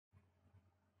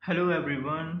Hello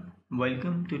everyone,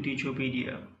 welcome to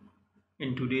Teachopedia.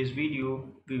 In today's video,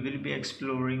 we will be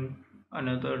exploring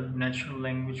another natural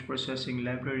language processing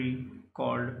library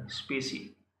called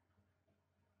Spacy.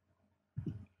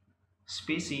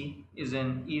 Spacy is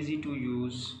an easy to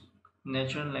use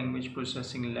natural language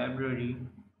processing library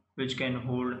which can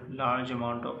hold large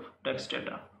amount of text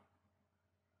data.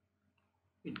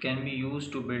 It can be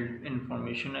used to build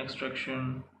information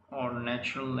extraction or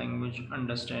natural language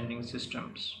understanding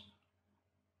systems.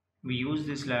 We use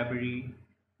this library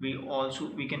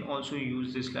we can also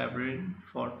use this library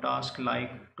for tasks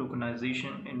like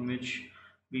tokenization, in which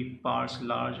we parse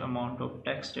large amount of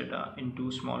text data into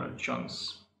smaller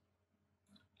chunks.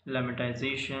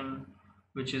 Lemmatization,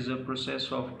 which is a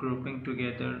process of grouping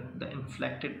together the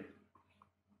inflected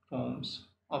forms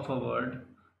of a word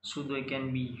so they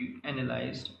can be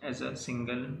analyzed as a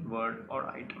single word or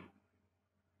item.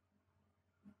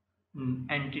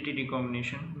 Entity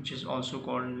recognition, which is also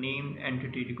called named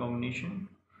entity recognition,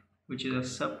 which is a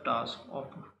subtask of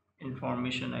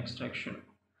information extraction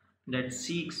that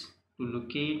seeks to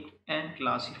locate and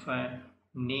classify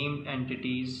named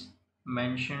entities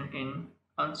mentioned in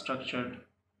unstructured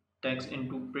text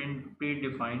into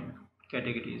predefined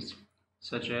categories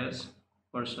such as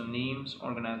person names,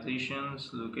 organizations,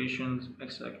 locations,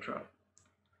 etc.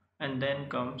 And then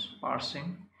comes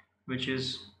parsing, which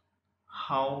is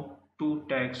how two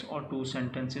texts or two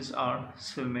sentences are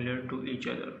similar to each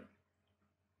other.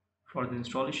 For the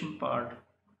installation part,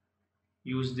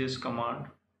 use this command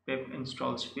pip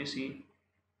install spacy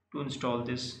to install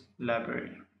this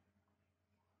library.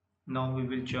 Now we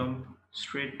will jump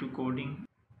straight to coding.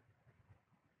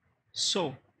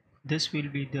 So this will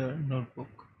be the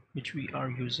notebook which we are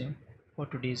using for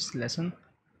today's lesson.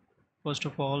 First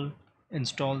of all,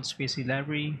 install Spacy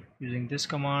library using this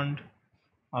command.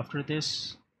 After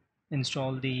this,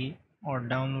 install the or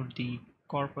download the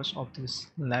corpus of this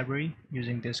library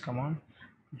using this command.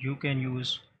 You can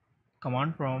use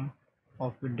command prompt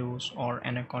of Windows or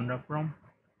Anaconda prompt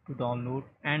to download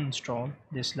and install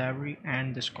this library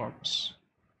and this corpus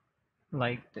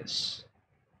like this.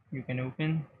 You can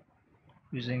open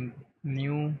using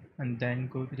new and then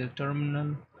go to the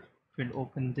terminal. It will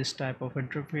open this type of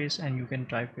interface and you can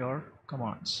type your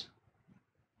commands.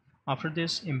 After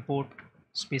this, import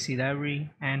Spacy library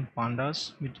and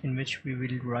pandas, in which we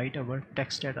will write our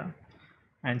text data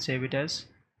and save it as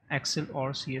Excel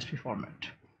or CSV format.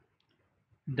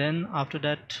 Then after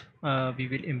that, we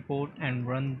will import and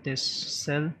run this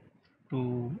cell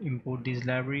to import this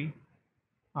library.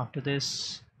 After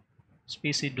this,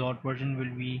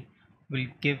 Spacy.version will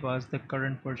give us the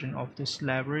current version of this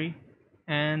library,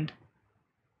 and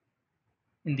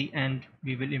in the end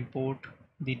we will import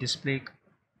the display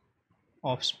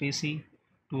of Spacy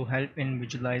to help in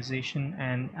visualization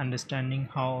and understanding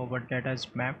how our data is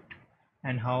mapped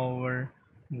and how our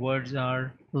words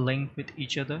are linked with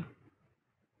each other,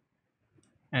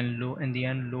 and in the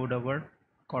end load our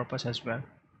corpus as well.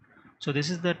 So this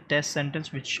is the test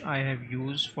sentence which I have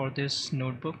used for this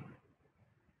notebook.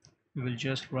 We will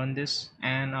just run this,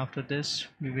 and after this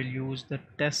we will use the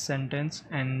test sentence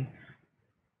and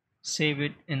save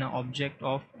it in an object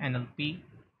of NLP,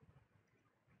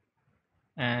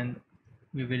 and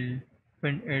we will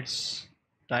print its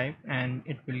type and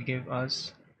it will give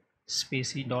us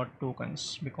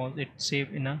spacy.tokens because it's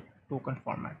saved in a token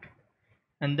format.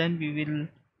 And then we will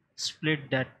split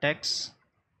that text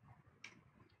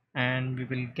and we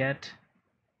will get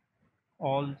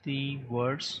all the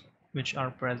words which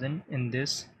are present in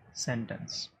this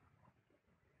sentence.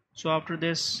 So after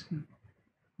this,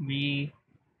 we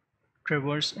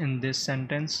traverse in this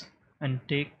sentence and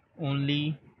take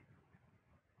only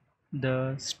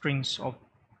the strings of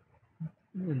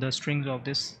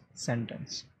this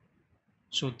sentence.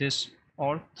 So this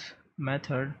auth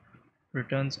method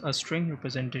returns a string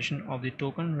representation of the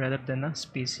token rather than a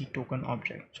Spacy token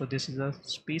object. So this is a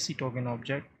Spacy token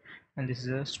object and this is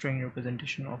a string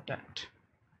representation of that.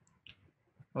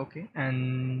 Okay,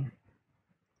 and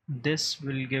this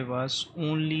will give us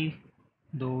only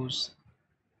those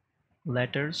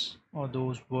letters or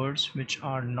those words which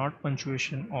are not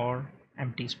punctuation or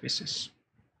empty spaces.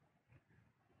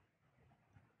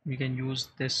 We can use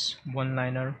this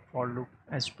one-liner for loop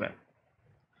as well.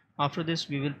 After this,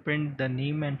 we will print the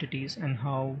name entities and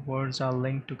how words are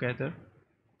linked together,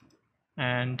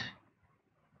 and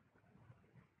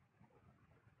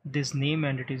these name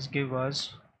entities give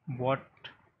us what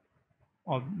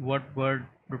word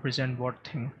represent what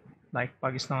thing. Like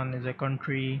Pakistan is a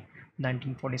country,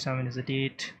 1947 is a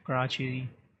date, Karachi,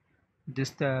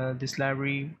 this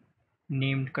library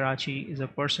named Karachi is a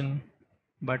person,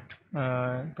 but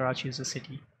Karachi is a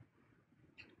city,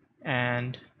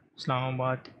 and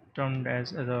Islamabad termed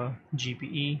as a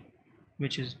GPE,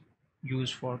 which is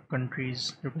used for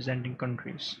countries representing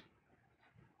countries.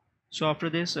 So after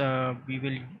this, we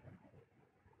will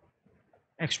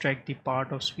extract the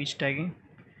part of speech tagging,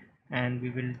 and we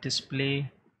will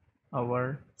display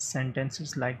our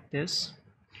sentences like this.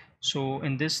 So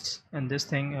in this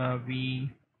thing,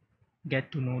 we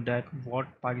get to know that what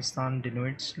Pakistan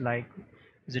denotes, like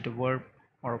is it a verb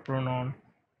or a pronoun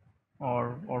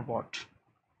or what.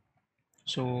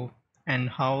 So, and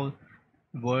how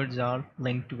words are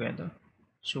linked together.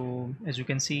 So as you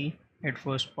can see, it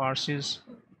first parses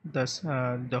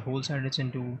the whole sentence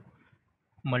into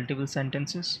multiple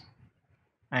sentences,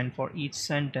 and for each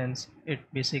sentence it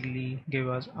basically gives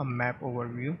us a map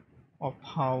overview of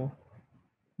how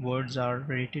words are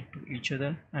related to each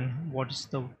other and what is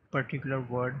the particular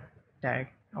word tag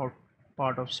or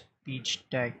part of speech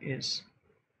tag is.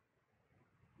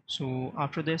 So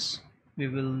after this, we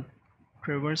will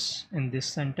traverse in this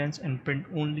sentence and print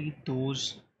only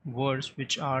those words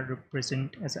which are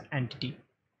represent as an entity,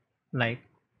 like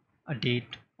a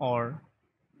date or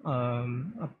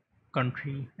a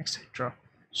country, etc.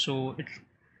 So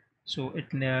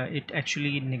it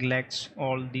actually neglects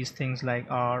all these things like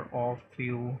are, of,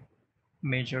 few,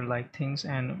 major like things,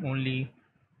 and only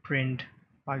print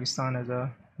Pakistan as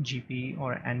a GP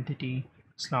or entity,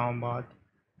 Islamabad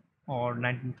or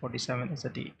 1947 as a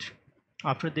date.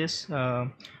 After this,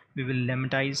 we will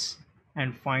lematize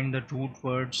and find the root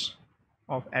words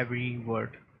of every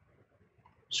word.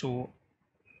 So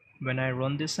when I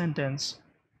run this sentence,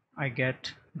 I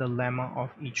get the lemma of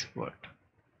each word.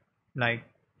 Like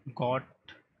got,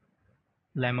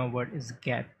 lemma word is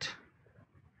get,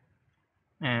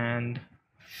 and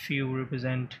few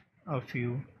represent a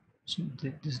few, so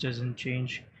this doesn't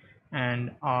change,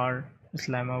 and our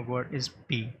lemma word is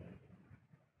p.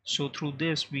 So through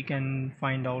this we can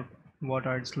find out what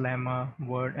are its lemma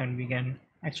word, and we can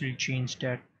actually change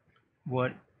that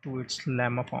word to its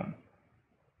lemma form.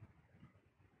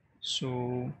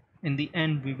 So in the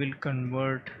end we will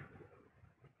convert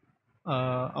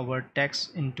our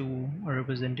text into a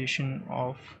representation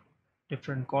of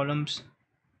different columns,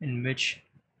 in which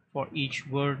for each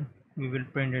word we will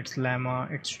print its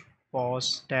lemma, its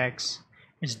pause tags,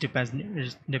 its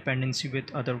dependency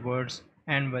with other words,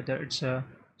 and whether it's a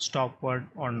stop word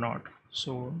or not.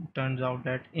 So it turns out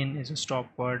that in is a stop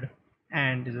word,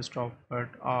 and is a stop word,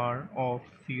 are, of,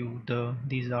 few, the,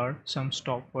 these are some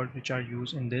stop words which are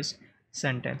used in this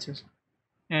sentences.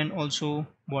 And also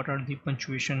what are the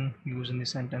punctuation used in the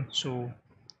sentence. So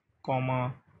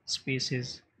comma,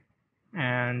 spaces,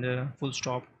 and full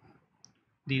stop,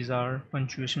 these are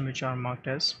punctuation which are marked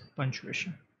as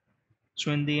punctuation.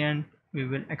 So in the end we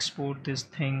will export this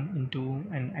thing into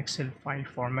an Excel file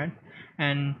format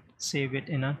and save it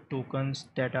in a tokens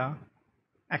data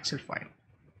Excel file.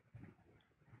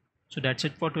 So that's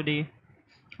it for today.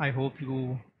 I hope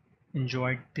you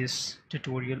enjoyed this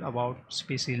tutorial about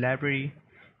Spacy library.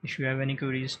 If you have any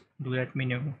queries, do let me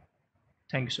know.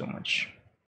 Thank you so much.